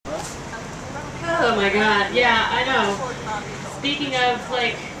Oh my god, yeah, I know. Speaking of,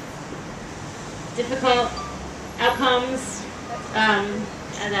 like, difficult outcomes,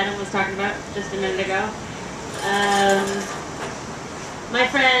 as Adam was talking about just a minute ago, my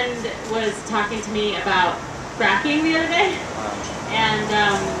friend was talking to me about fracking the other day, and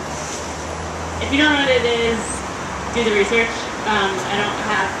if you don't know what it is, do the research. I don't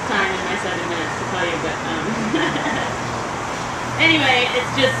have time in my 7 minutes to tell you, but anyway,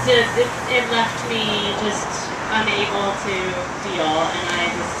 it's just, it left me just unable to deal, and I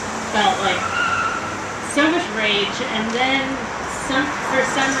just felt like so much rage, and then for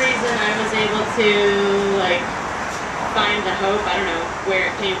some reason I was able to like find the hope. I don't know where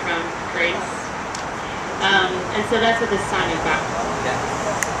it came from, grace. And so that's what this song is about.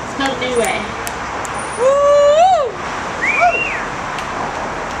 It's called New Way. Woo!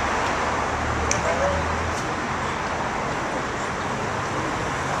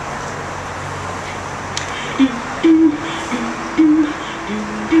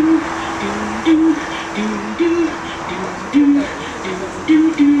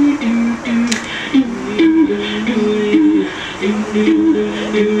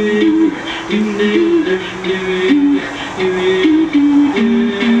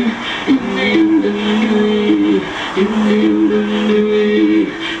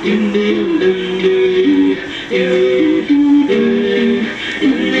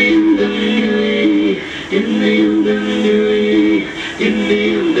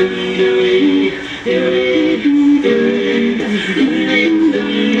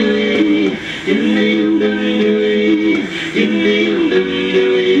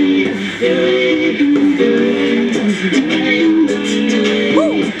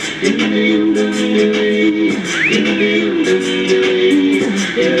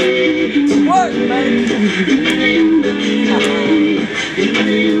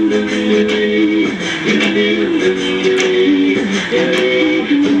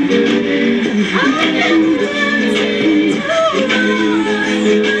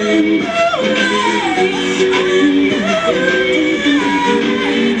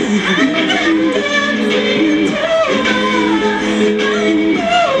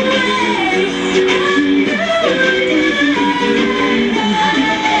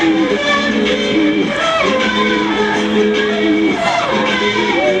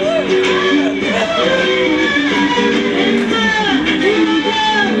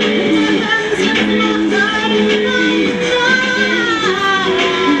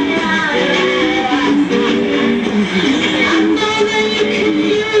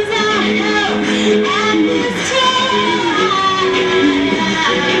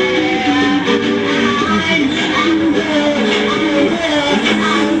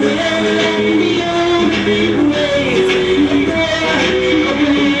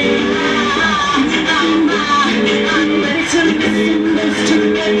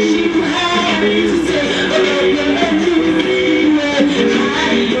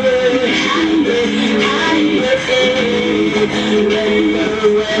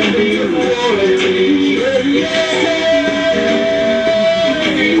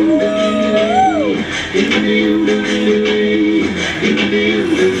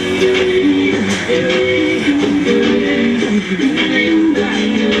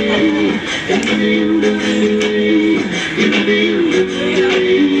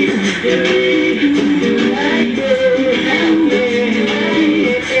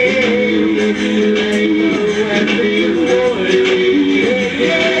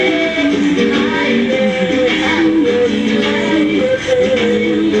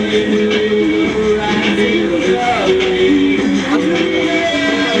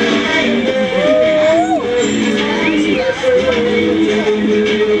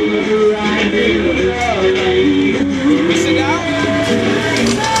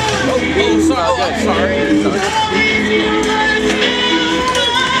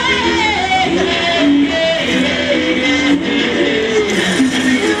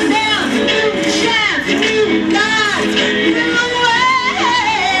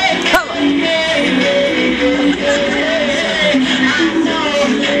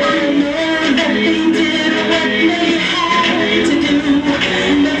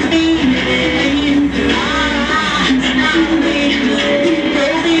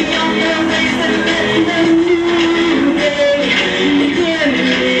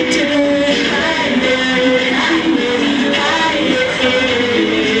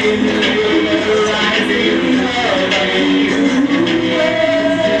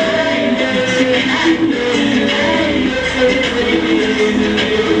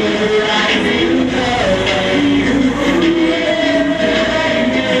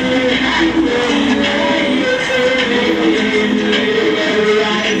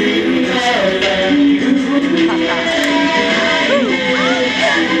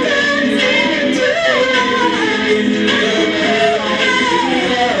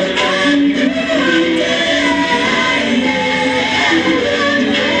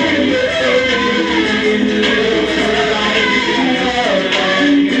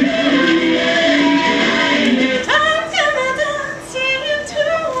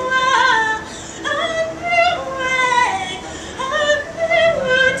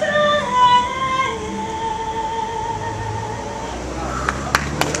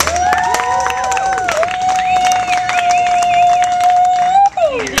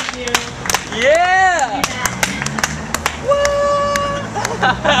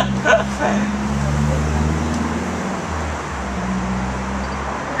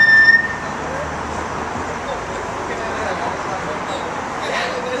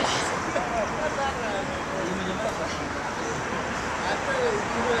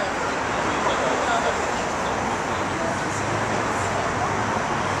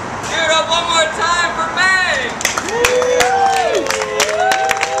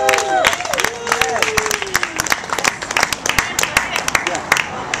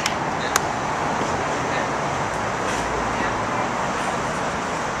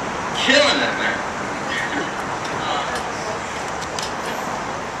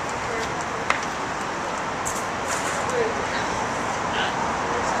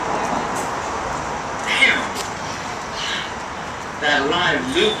 my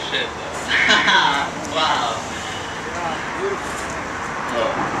loop shit though. Wow.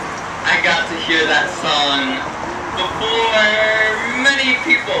 Oh, I got to hear that song before many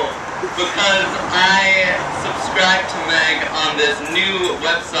people because I subscribed to Meg on this new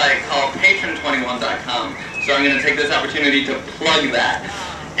website called Patron21.com. So I'm going to take this opportunity to plug that.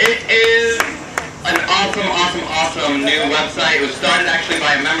 It is an awesome new website. It was started actually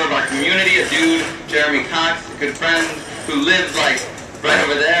by a member of our community, a dude, Jeremy Cox, a good friend, who lives like right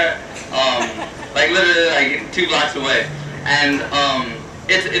over there, like literally like 2 blocks away. And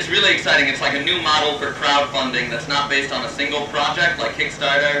it's really exciting. It's like a new model for crowdfunding that's not based on a single project like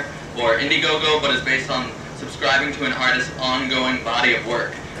Kickstarter or Indiegogo, but is based on subscribing to an artist's ongoing body of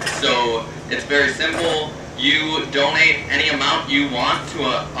work. So it's very simple. You donate any amount you want to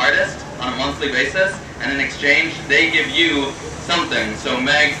an artist on a monthly basis, and in exchange, they give you something. So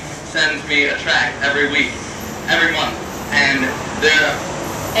Meg sends me a track every week, every month, and they're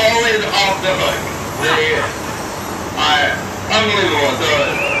always off the hook. They are unbelievable. So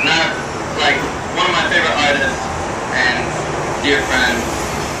not like one of my favorite artists and dear friends,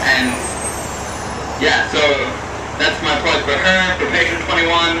 and yeah, so that's my plug for her, for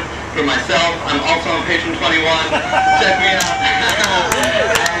Patron21. For myself, I'm also on Patron21. Check me out. And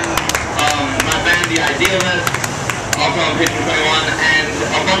my band, The Idealist, also on Patron21, and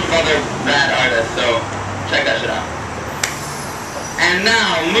a bunch of other rad artists. So check that shit out. And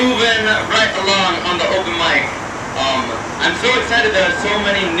now, moving right along on the open mic. I'm so excited there are so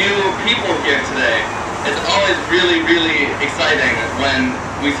many new people here today. It's always really exciting when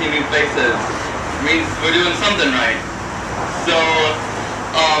we see new faces. It means we're doing something right. So.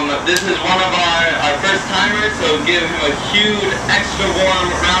 This is one of our first timers, so give him a huge, extra warm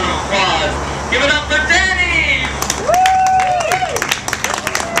round of applause. Give it up for Danny!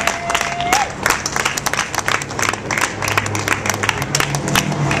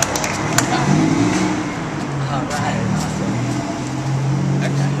 Alright, awesome.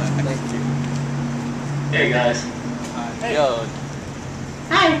 Excellent, thank you. Hey guys. Hey. Yo.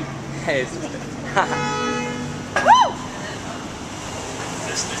 Hi. Hey, sister. Woo!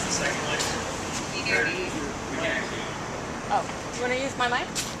 This is the second leg. We can actually. Oh, you want to use my mic?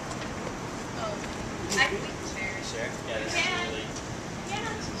 Oh, I can share. Yeah, this is really. Yeah.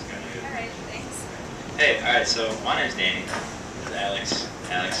 This is kind of good. All right, thanks. Hey, all right. So my name's Danny. This is Alex.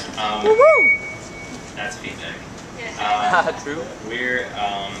 That's feedback. Yeah. True. We're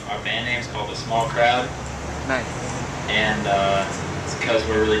our band name's called The Small Crowd, Nice. and it's because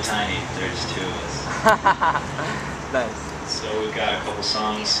we're really tiny. There's 2 of us. Nice. So we've got a couple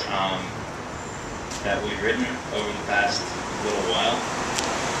songs that we've written over the past little while.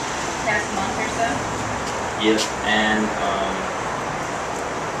 Past month or so. Yep. And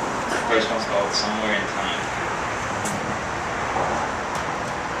the first one's called Somewhere in Time.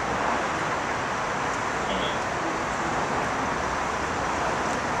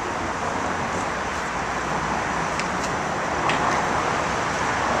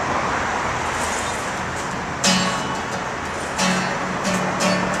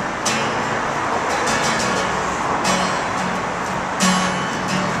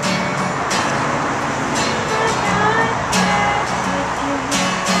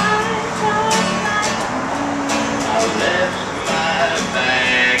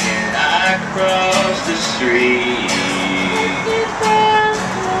 Across the street,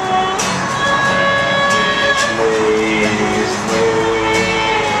 which way is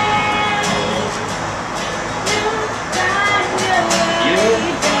you'll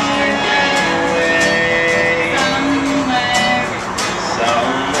find your way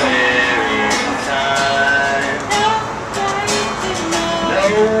somewhere in time. No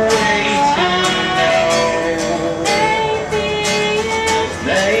way to know.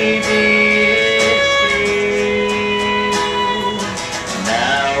 Maybe.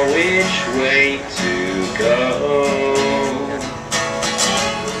 Which way to go?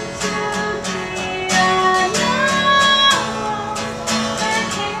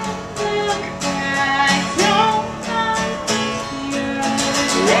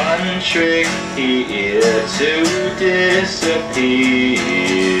 One trick here to disappear.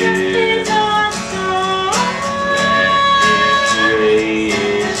 Which way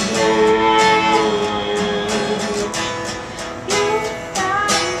is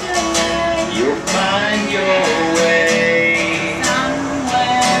you'll find your way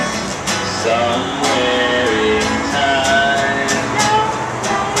somewhere in time.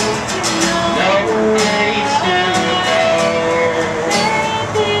 No way to know.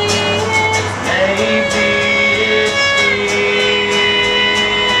 Maybe it's here.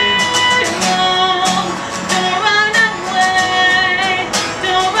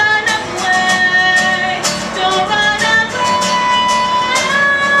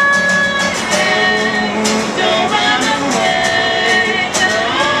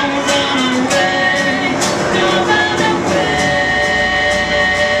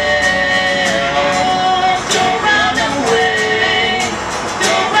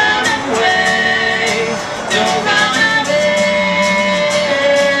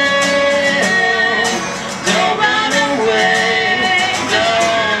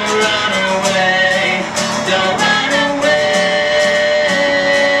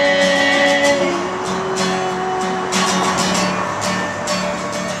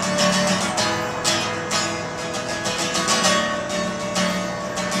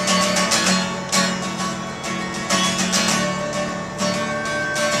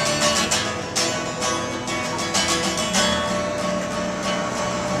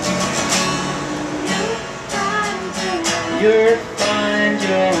 you'll find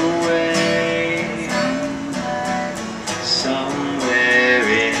your way somewhere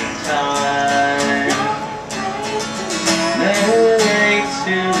in time. No way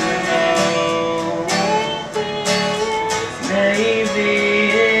to know. Maybe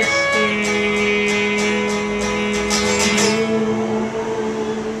it's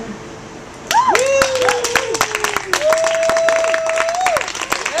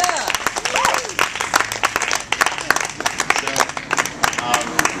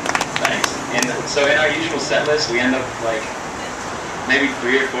Thanks. So in our usual set list, we end up like maybe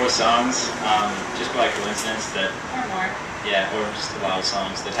 3 or 4 songs, just by coincidence that, Or more. yeah, or just a lot of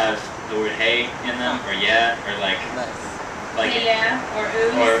songs that have the word hey in them, or yeah, or like Yeah, or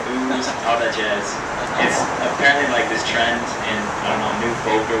ooze. ooze, all that jazz. It's apparently like this trend in, I don't know, new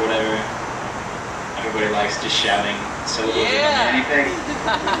folk or whatever. Everybody likes just shouting syllables into anything.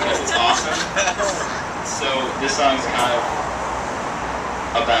 It's awesome. So this song's kind of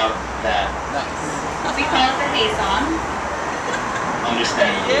about that. We call it the Hay Song.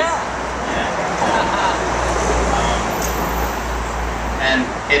 Understandably. Yeah. And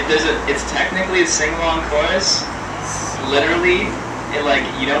it's technically a sing-along chorus. Literally,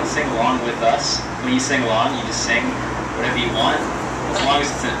 you don't sing along with us. When you sing along, you just sing whatever you want, as long as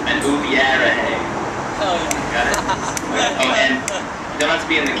it's an ooh yeah or a hey. Got it? Oh, and you don't have to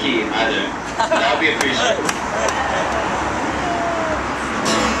be in the key either. That would be appreciated.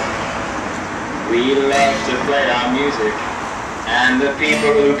 We love to play our music and the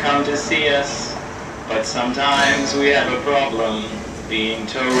people who come to see us, but sometimes we have a problem being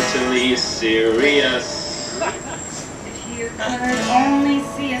totally serious. If you could only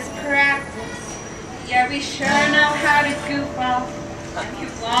see us practice, yeah, we sure know how to goof off. And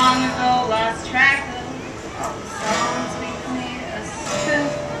you've long ago lost track of all the songs we made a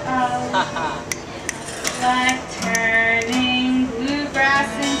spoof of. Like turning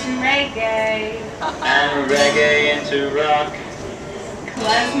bluegrass into reggae, And reggae into rock.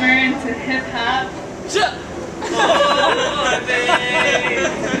 klezmer into hip-hop.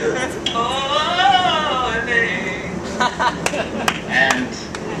 And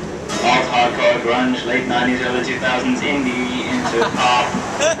alt hardcore grunge, late 90s, early 2000s indie into pop.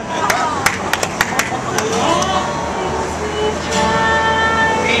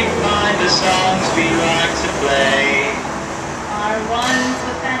 We find the songs we like to play Are ones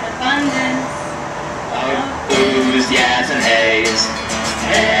with an abundance of booze, yes, and haze.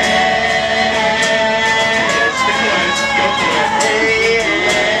 Hey, it's the chorus, go for it. Hey,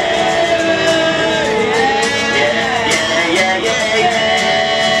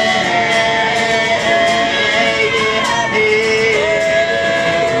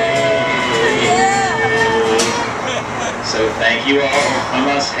 So thank you all from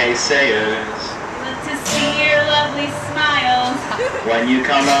us Haysayers. Love to see your lovely smiles When you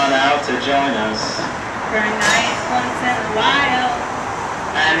come on out to join us. for a night once in a while.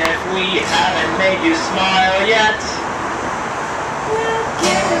 And if we haven't made you smile yet, We'll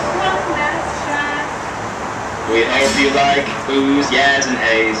give it one last shot. we hope you like booze, yas, and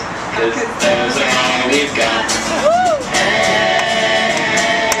haze, 'cause those are all we've got.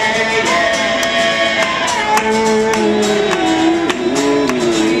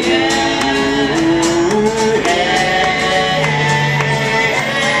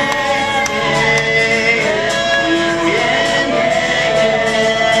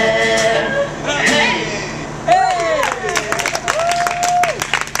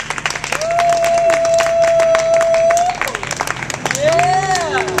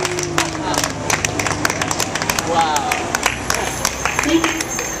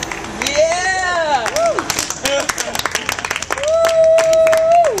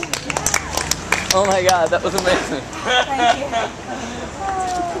 Oh my god, that was amazing. Thank you.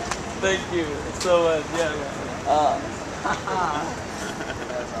 Thank you so much. Yeah.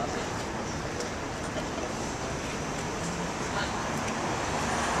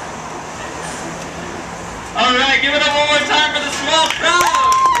 All right, give it up one more time for the small crowd.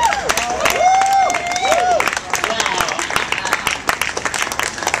 Wow.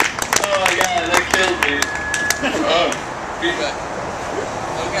 Oh my God, that killed me. Oh, feedback.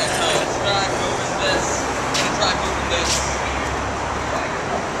 Okay, so let's try moving this. Let's try moving this.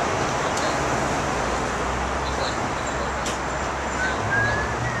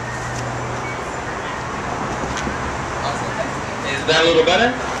 Is that a little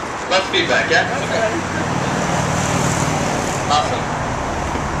better? Less feedback, yeah? Okay. Awesome.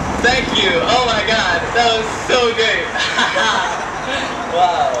 Thank you. Oh my God, that was so great.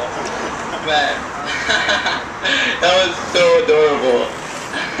 Wow. Man. That was so adorable.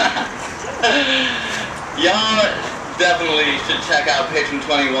 Y'all definitely should check out Patron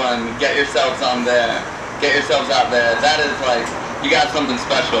 21. Get yourselves on there. Get yourselves out there. That is like, you got something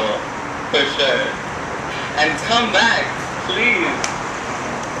special, for sure. And come back, please.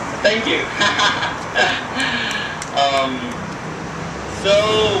 Thank you. So,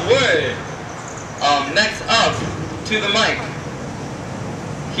 word. Next up, to the mic.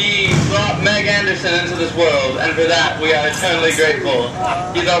 He brought Meg Anderson into this world, and for that we are eternally grateful.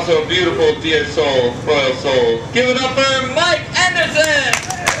 He's also a beautiful, dear soul, royal soul. Give it up for Mike Anderson!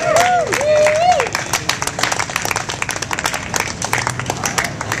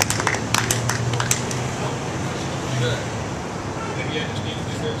 Maybe I just need to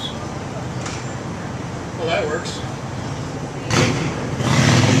do this. Well, that works.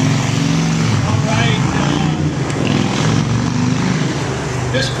 All right.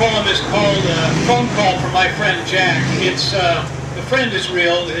 This poem is called Phone Call from My Friend Jack. It's, the friend is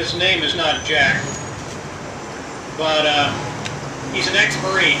real, his name is not Jack. But he's an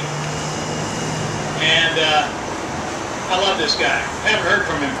ex-Marine. And I love this guy. Haven't heard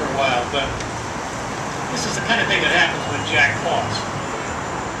from him for a while, but this is the kind of thing that happens when Jack calls.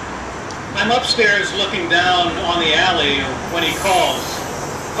 I'm upstairs looking down on the alley when he calls.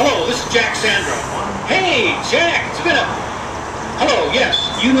 Hello, this is Jack Sandro. Hey, Jack, it's been a... Hello, yes.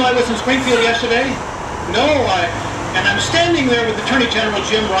 You know I was in Springfield yesterday? No, and I'm standing there with Attorney General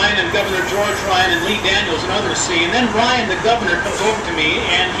Jim Ryan and Governor George Ryan and Lee Daniels and others, see, and then Ryan, the governor, comes over to me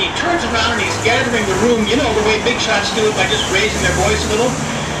and he turns around and he's gathering the room, you know the way big shots do it by just raising their voice a little?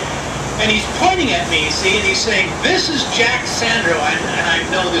 And he's pointing at me, see, and he's saying, this is Jack Sandro, and I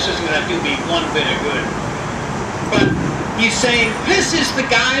know this isn't going to do me one bit of good. But he's saying, this is the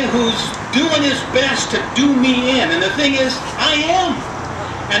guy who's doing his best to do me in. And the thing is, I am.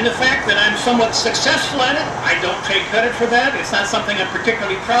 And the fact that I'm somewhat successful at it, I don't take credit for that. It's not something I'm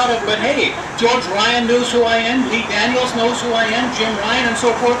particularly proud of, but hey, George Ryan knows who I am, Lee Daniels knows who I am, Jim Ryan and so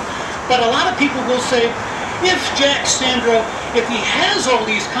forth. But a lot of people will say, if Jack Sandro, if he has all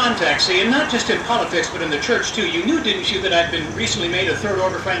these contacts, see, and not just in politics, but in the church too, you knew, didn't you, that I've been recently made a Third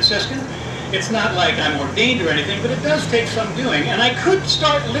Order Franciscan? It's not like I'm ordained or anything, but it does take some doing. And I could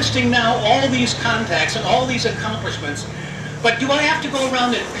start listing now all these contacts and all these accomplishments, but do I have to go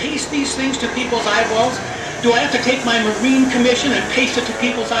around and paste these things to people's eyeballs? Do I have to take my Marine commission and paste it to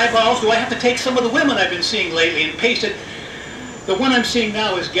people's eyeballs? Do I have to take some of the women I've been seeing lately and paste it? The one I'm seeing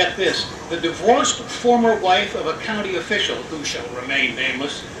now is, get this, the divorced former wife of a county official who shall remain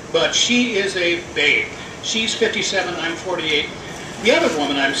nameless, but she is a babe. She's 57, I'm 48. The other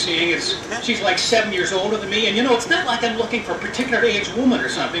woman I'm seeing she's like 7 years older than me, and you know, it's not like I'm looking for a particular age woman or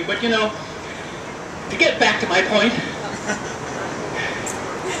something, but you know, to get back to my point,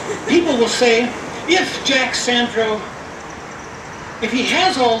 people will say, if Jack Sandro, if he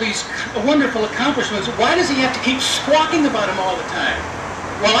has all these wonderful accomplishments, why does he have to keep squawking about them all the time?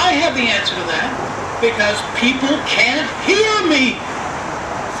 Well, I have the answer to that, because people can't hear me.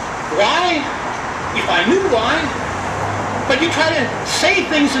 Why? If I knew why. But you try to say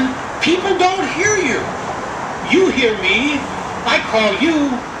things and people don't hear you. You hear me, I call you,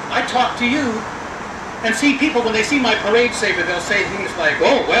 I talk to you. And see, people, when they see my parade saver, they'll say things like,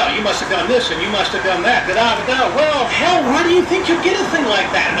 oh, well, you must have done this and you must have done that, da-da-da-da. Well, hell, why do you think you get a thing like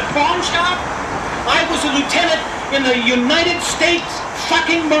that? In a pawn shop? I was a lieutenant in the United States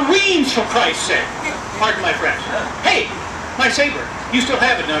fucking Marines, for Christ's sake. Pardon my French. Hey, my saber. You still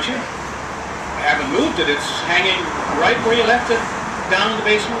have it, don't you? I haven't moved it. It's hanging right where you left it, down the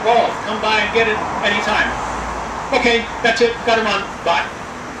basement wall. Come by and get it anytime. Okay, that's it. Gotta run. Bye.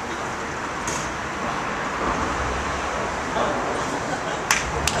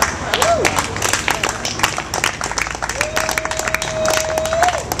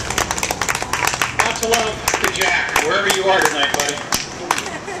 Lots of love to Jack, wherever you are tonight, buddy.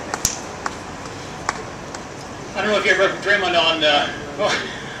 I don't know if you ever driven on,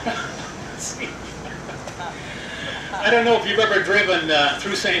 I don't know if you've ever driven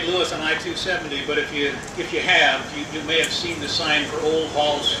through St. Louis on I-270, but if you have, you may have seen the sign for Old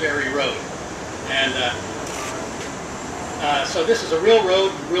Halls Ferry Road. And so this is a real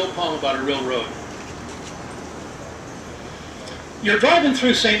road, a real poem about a real road. You're driving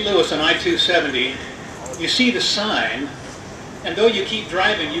through St. Louis on I-270, you see the sign, and though you keep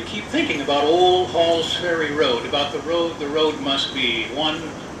driving, you keep thinking about Old Halls Ferry Road, about the road must be. One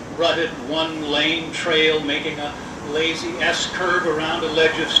rutted, one-lane trail making a lazy S-curve around a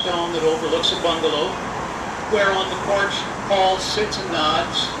ledge of stone that overlooks a bungalow, where on the porch Paul sits and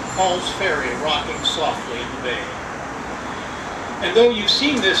nods, Paul's ferry rocking softly in the bay. And though you've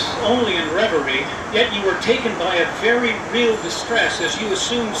seen this only in reverie, yet you were taken by a very real distress as you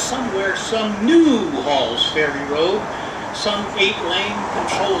assumed somewhere some new Hall's Ferry Road, some 8-lane,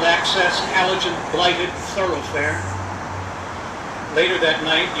 controlled access, halogen-blighted thoroughfare. Later that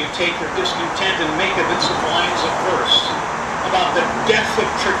night, you take your discontent and make of it some lines of verse about the death of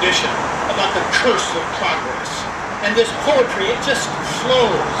tradition, about the curse of progress. And this poetry, it just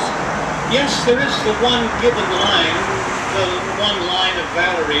flows. Yes, there is the one given line, the one line of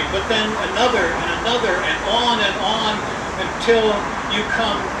Valerie, but then another and on until you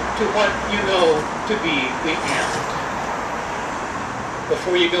come to what you know to be the end.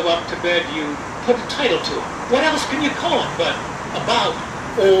 Before you go up to bed, you put a title to it. What else can you call it but About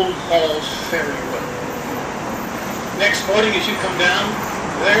Old Hall's Ferry Road? Next morning as you come down,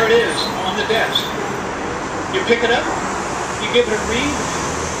 there it is on the desk. You pick it up, you give it a read,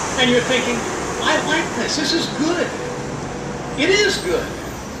 and you're thinking, I like this. This is good. It is good.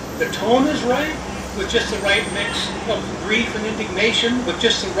 The tone is right, with just the right mix of grief and indignation, with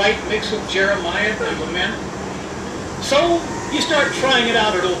just the right mix of Jeremiah and lament. So you start trying it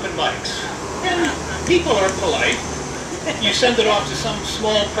out at open mics. And people are polite. You send it off to some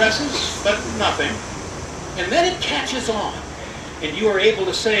small presses, but nothing. And then it catches on. And you are able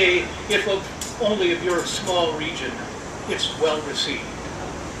to say, if only of your small region, it's well received.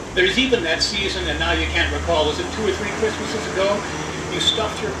 There's even that season, and now you can't recall, was it 2 or 3 Christmases ago, you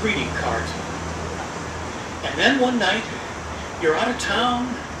stuffed your greeting cards. And then one night, you're out of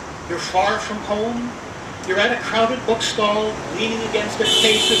town, you're far from home, you're at a crowded bookstall, leaning against a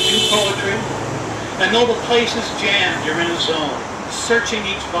case of new poetry, and though the place is jammed, you're in a zone, searching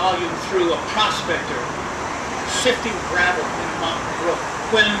each volume through a prospector, sifting gravel in Mountain Brook,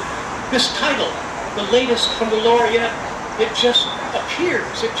 when this title, the latest from the laureate, it just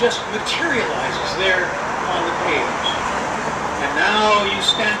appears, it just materializes there on the page. And now you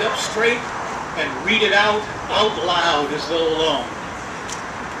stand up straight and read it out loud as though alone.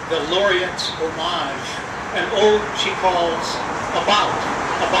 The laureate's homage, an ode she calls About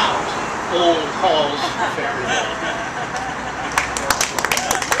Old Hall's Ferry Road.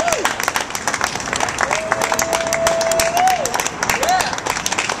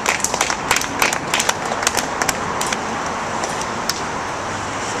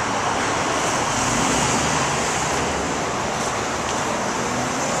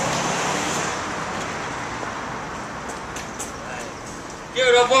 Give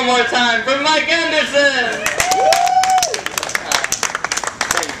it up one more time for Mike Anderson!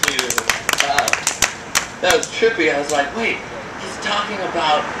 Thank you. Wow. That was trippy. I was like, wait, he's talking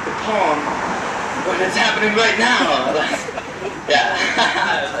about the poem, but it's happening right now. Yeah.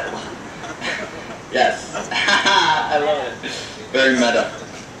 Yes. I love it. Very meta.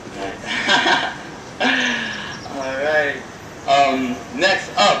 Alright.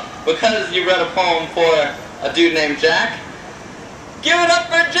 Next up, because you read a poem for a dude named Jack, give it up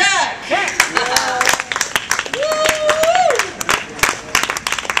for Jack!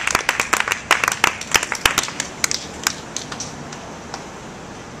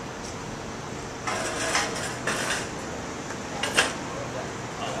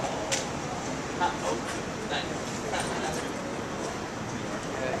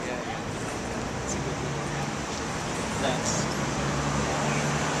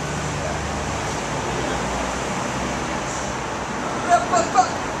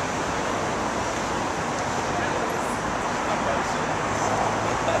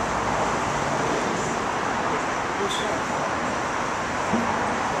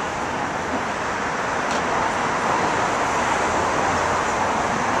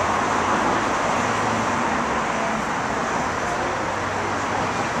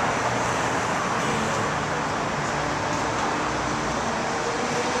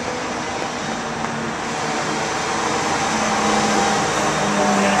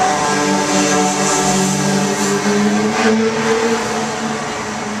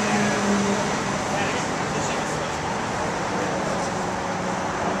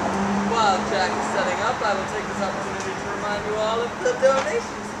 While Jack is setting up, I will take this opportunity to remind you all of the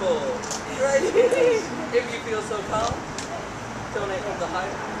donations pool. Right? If you feel so called, donate from the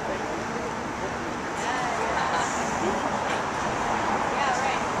heart.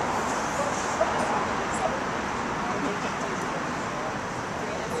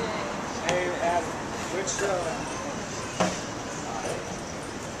 Hey, Adam,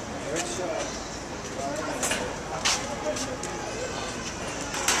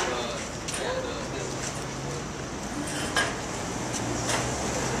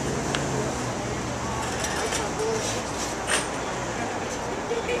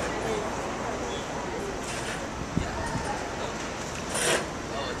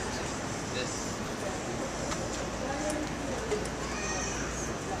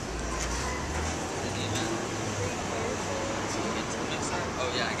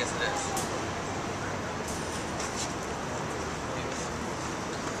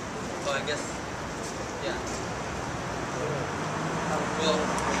 I guess, yeah. Well,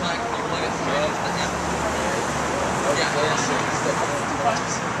 Sean, can you plug it straight into the amp?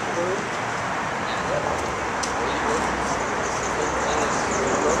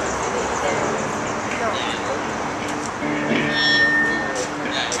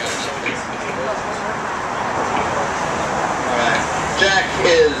 Alright. Jack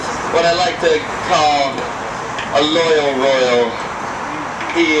is what I like to call a loyal royal.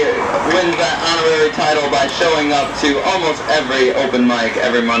 He wins that honorary title by showing up to almost every open mic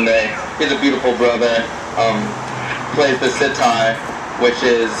every Monday. He's a beautiful brother. Plays the sitar, which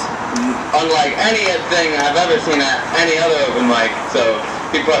is unlike anything I've ever seen at any other open mic. So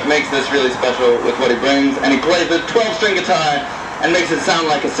he makes this really special with what he brings, and he plays the 12-string guitar and makes it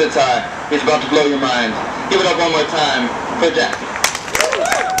sound like a sitar. He's about to blow your mind. Give it up one more time for Jack.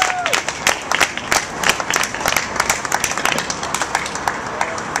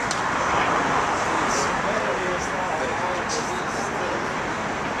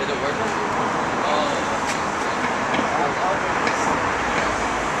 Did it work?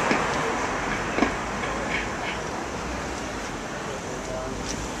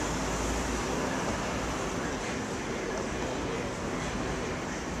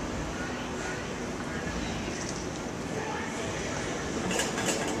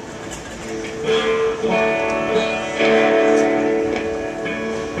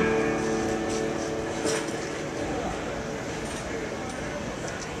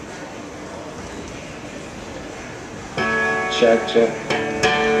 Check, check.